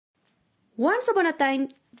Once upon a time,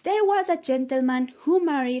 there was a gentleman who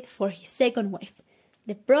married for his second wife,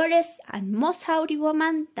 the proudest and most haughty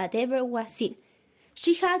woman that ever was seen.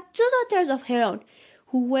 She had 2 daughters of her own,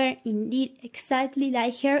 who were indeed exactly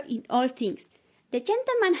like her in all things. The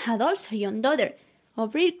gentleman had also a young daughter,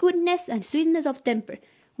 of rare goodness and sweetness of temper,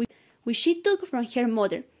 which she took from her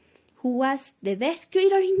mother, who was the best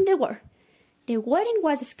creature in the world. The wedding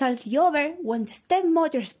was scarcely over when the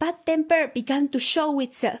stepmother's bad temper began to show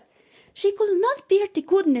itself. She could not bear the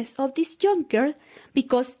goodness of this young girl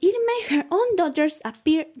because it made her own daughters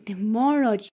appear the more odious.